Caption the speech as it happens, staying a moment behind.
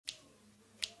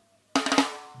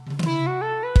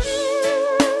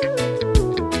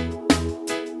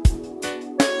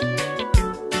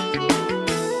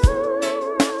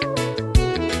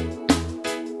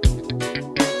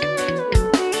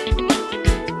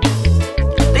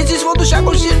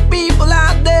Chagosian people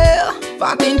out there,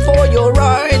 fighting for your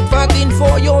right, fighting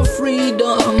for your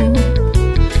freedom.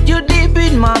 You're deep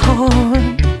in my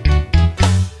heart.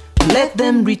 Let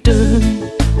them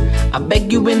return. I beg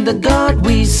you in the God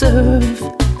we serve,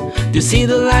 to see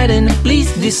the light and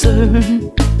please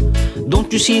discern.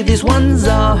 Don't you see these ones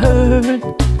are hurt?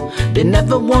 They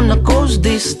never wanna cause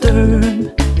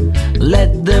disturb.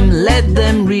 Let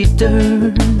them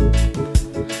return.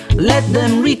 Let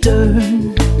them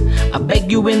return. I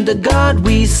beg you in the God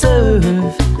we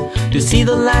serve, to see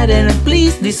the light and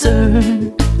please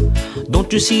discern.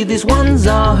 Don't you see these ones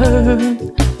are hurt?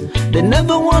 They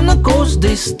never wanna cause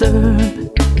disturb.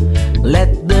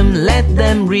 Let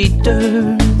them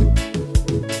return.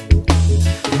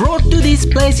 Brought to this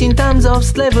place in times of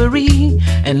slavery,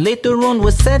 and later on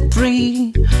was set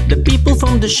free. The people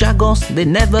from the Chagos, they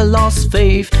never lost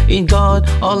faith in God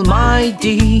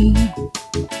Almighty.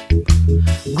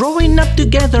 Growing up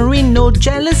together in no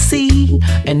jealousy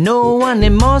and no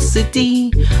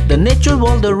animosity. The nature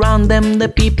world around them, the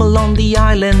people on the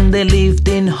island, they lived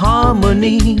in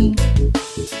harmony.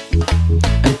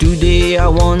 And today I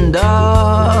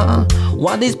wonder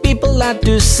why these people had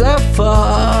to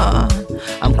suffer.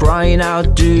 I'm crying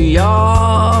out to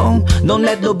y'all, don't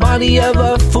let nobody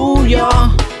ever fool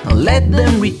y'all. Let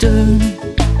them return.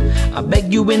 I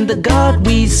beg you in the God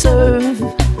we serve,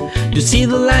 to see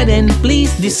the light and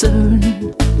please discern.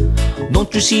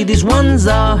 Don't you see these ones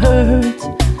are hurt?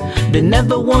 They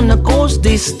never wanna cause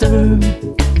disturb.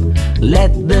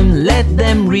 Let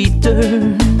them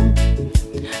return.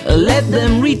 Let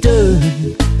them return.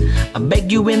 I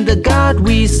beg you in the God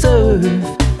we serve,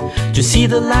 to see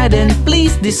the light and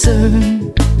please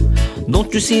discern.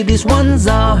 Don't you see these ones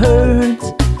are hurt?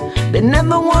 They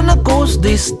never wanna cause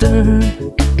disturb.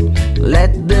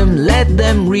 Let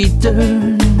them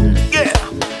return. Yeah!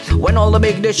 When all the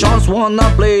big nations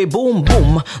wanna play boom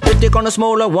boom, they take on a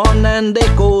smaller one and they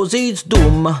cause its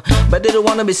doom. But they don't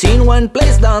wanna be seen when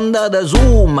placed under the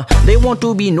zoom. They want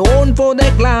to be known for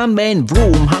their glam and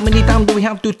vroom. How many times do we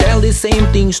have to tell the same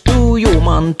things to you,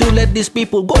 man? To let these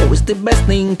people go is the best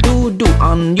thing to do.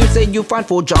 And you say you fight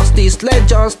for justice, let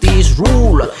justice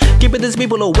rule. Keeping these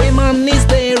people away, man, is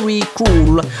very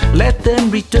cruel. Let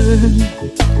them return.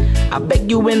 I beg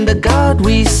you in the God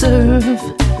we serve,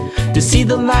 to see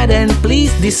the light and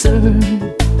please discern.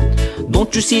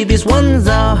 Don't you see these ones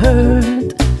are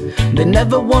hurt? They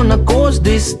never wanna cause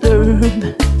disturb.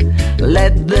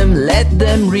 Let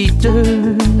them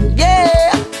return.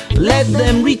 Yeah! Let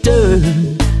them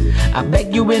return. I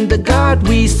beg you in the God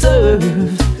we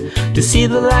serve, to see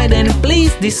the light and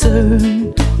please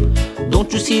discern.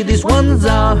 Don't you see these ones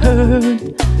are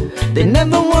hurt? They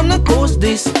never wanna cause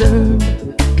disturb.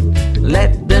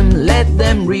 Let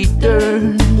them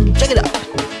return. Check it out.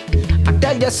 I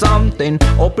tell you something,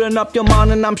 open up your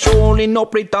mind and I'm surely no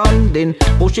pretending.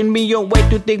 Pushing me away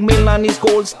to take Milan is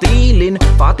gold stealing.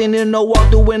 Fighting in a war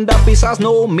to win the peace has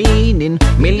no meaning.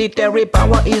 Military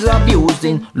power is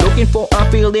abusing. Looking for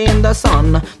a field in the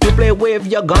sun, to play with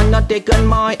your gun, not taking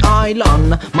my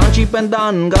island. Man cheap and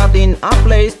done, got in a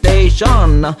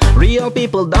PlayStation. Real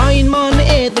people dying, man,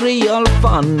 it's real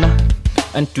fun.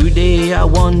 And today I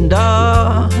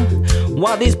wonder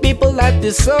why these people had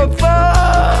to suffer.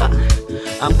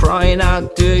 I'm crying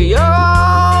out to you,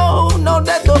 no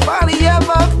let nobody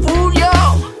ever fool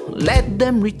you. Let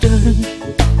them return.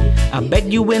 I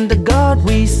beg you in the God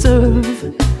we serve,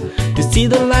 to see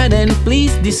the light and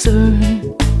please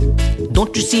discern.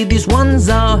 Don't you see these ones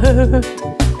are hurt?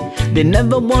 They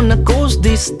never wanna cause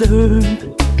disturb.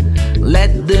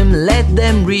 Let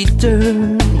them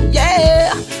return.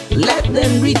 Yeah! Let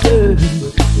them return.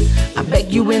 I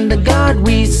beg you in the God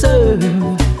we serve,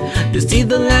 to see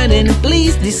the light and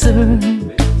please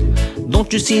discern.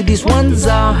 Don't you see these ones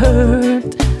are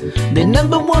hurt? They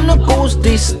never wanna cause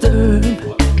disturb.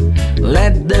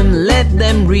 Let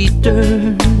them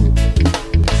return.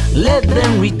 Let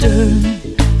them return.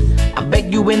 I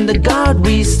beg you in the God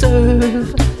we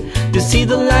serve, to see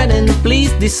the light and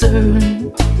please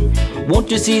discern. Won't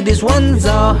you see these ones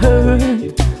are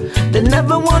hurt? They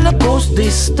never wanna cause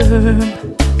disturb.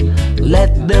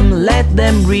 Let them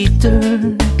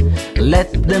return.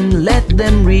 Let them return. Let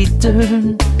them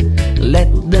return.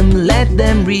 Let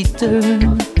them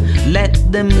return. Let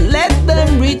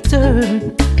them return.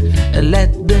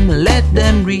 Let them return. Let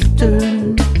them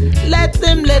return. Let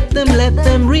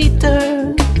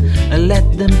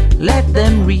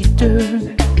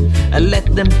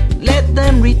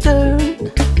them return.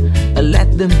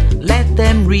 Let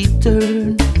them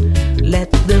return.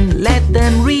 Let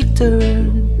them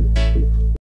return.